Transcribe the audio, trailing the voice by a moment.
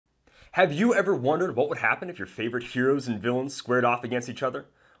Have you ever wondered what would happen if your favorite heroes and villains squared off against each other?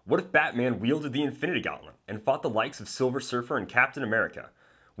 What if Batman wielded the Infinity Gauntlet and fought the likes of Silver Surfer and Captain America?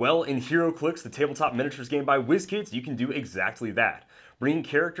 Well, in Heroclix, the tabletop miniatures game by Wizkids, you can do exactly that. Bringing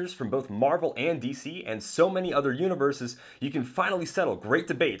characters from both Marvel and DC and so many other universes, you can finally settle great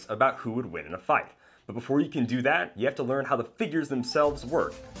debates about who would win in a fight. But before you can do that, you have to learn how the figures themselves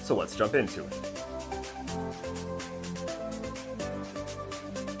work, so let's jump into it.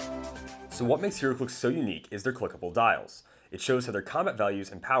 So what makes Heroclix so unique is their clickable dials. It shows how their combat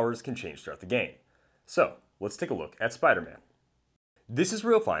values and powers can change throughout the game. So, let's take a look at Spider-Man. This is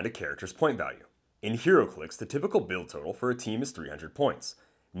where you'll find a character's point value. In Heroclix, the typical build total for a team is 300 points,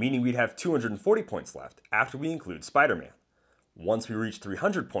 meaning we'd have 240 points left after we include Spider-Man. Once we reach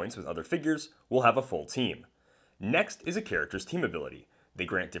 300 points with other figures, we'll have a full team. Next is a character's team ability. They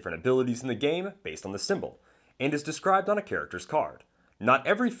grant different abilities in the game based on the symbol, and is described on a character's card. Not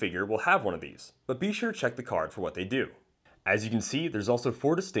every figure will have one of these, but be sure to check the card for what they do. As you can see, there's also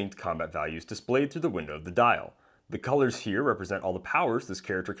 4 distinct combat values displayed through the window of the dial. The colors here represent all the powers this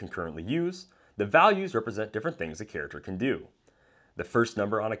character can currently use. The values represent different things a character can do. The first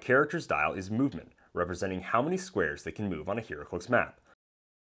number on a character's dial is movement, representing how many squares they can move on a Heroclix map.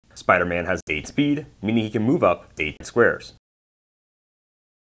 Spider-Man has 8 speed, meaning he can move up 8 squares.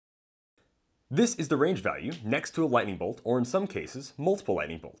 This is the range value next to a lightning bolt, or in some cases, multiple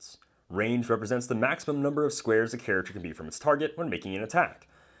lightning bolts. Range represents the maximum number of squares a character can be from its target when making an attack.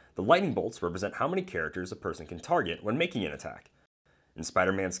 The lightning bolts represent how many characters a person can target when making an attack. In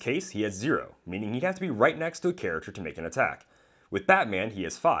Spider-Man's case, he has 0, meaning he'd have to be right next to a character to make an attack. With Batman, he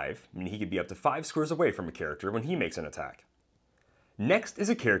has 5, meaning he could be up to 5 squares away from a character when he makes an attack. Next is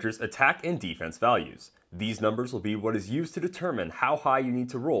a character's attack and defense values. These numbers will be what is used to determine how high you need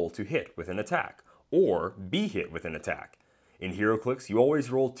to roll to hit with an attack, or be hit with an attack. In Heroclix, you always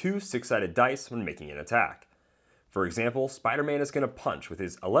roll 2 6-sided dice when making an attack. For example, Spider-Man is going to punch with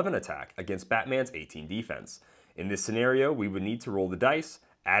his 11 attack against Batman's 18 defense. In this scenario, we would need to roll the dice,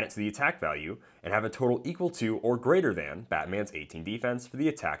 add it to the attack value, and have a total equal to or greater than Batman's 18 defense for the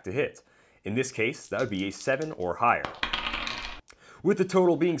attack to hit. In this case, that would be a 7 or higher. With the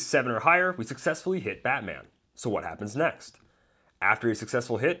total being 7 or higher, we successfully hit Batman. So what happens next? After a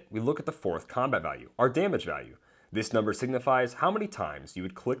successful hit, we look at the 4th combat value, our damage value. This number signifies how many times you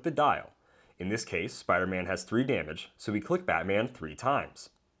would click the dial. In this case, Spider-Man has 3 damage, so we click Batman 3 times.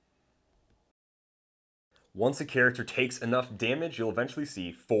 Once a character takes enough damage, you'll eventually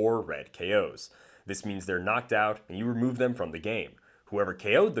see 4 red KOs. This means they're knocked out and you remove them from the game. Whoever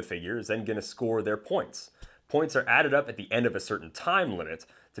KO'd the figure is then going to score their points. Points are added up at the end of a certain time limit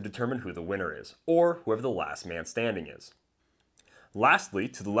to determine who the winner is, or whoever the last man standing is. Lastly,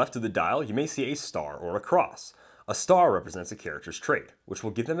 to the left of the dial, you may see a star or a cross. A star represents a character's trait, which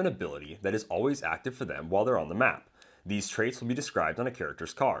will give them an ability that is always active for them while they're on the map. These traits will be described on a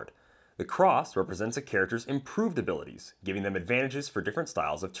character's card. The cross represents a character's improved abilities, giving them advantages for different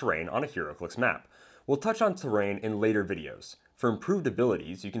styles of terrain on a Heroclix map. We'll touch on terrain in later videos. For improved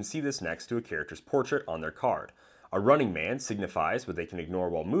abilities, you can see this next to a character's portrait on their card. A running man signifies what they can ignore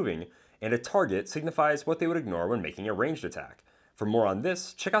while moving, and a target signifies what they would ignore when making a ranged attack. For more on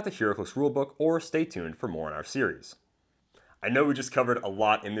this, check out the Heroclix rulebook or stay tuned for more in our series. I know we just covered a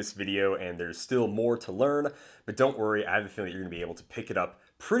lot in this video and there's still more to learn, but don't worry, I have a feeling that you're going to be able to pick it up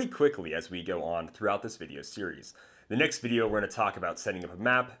pretty quickly as we go on throughout this video series. The next video, we're going to talk about setting up a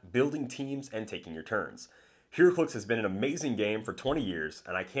map, building teams, and taking your turns. Heroclix has been an amazing game for 20 years,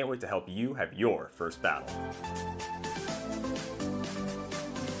 and I can't wait to help you have your first battle.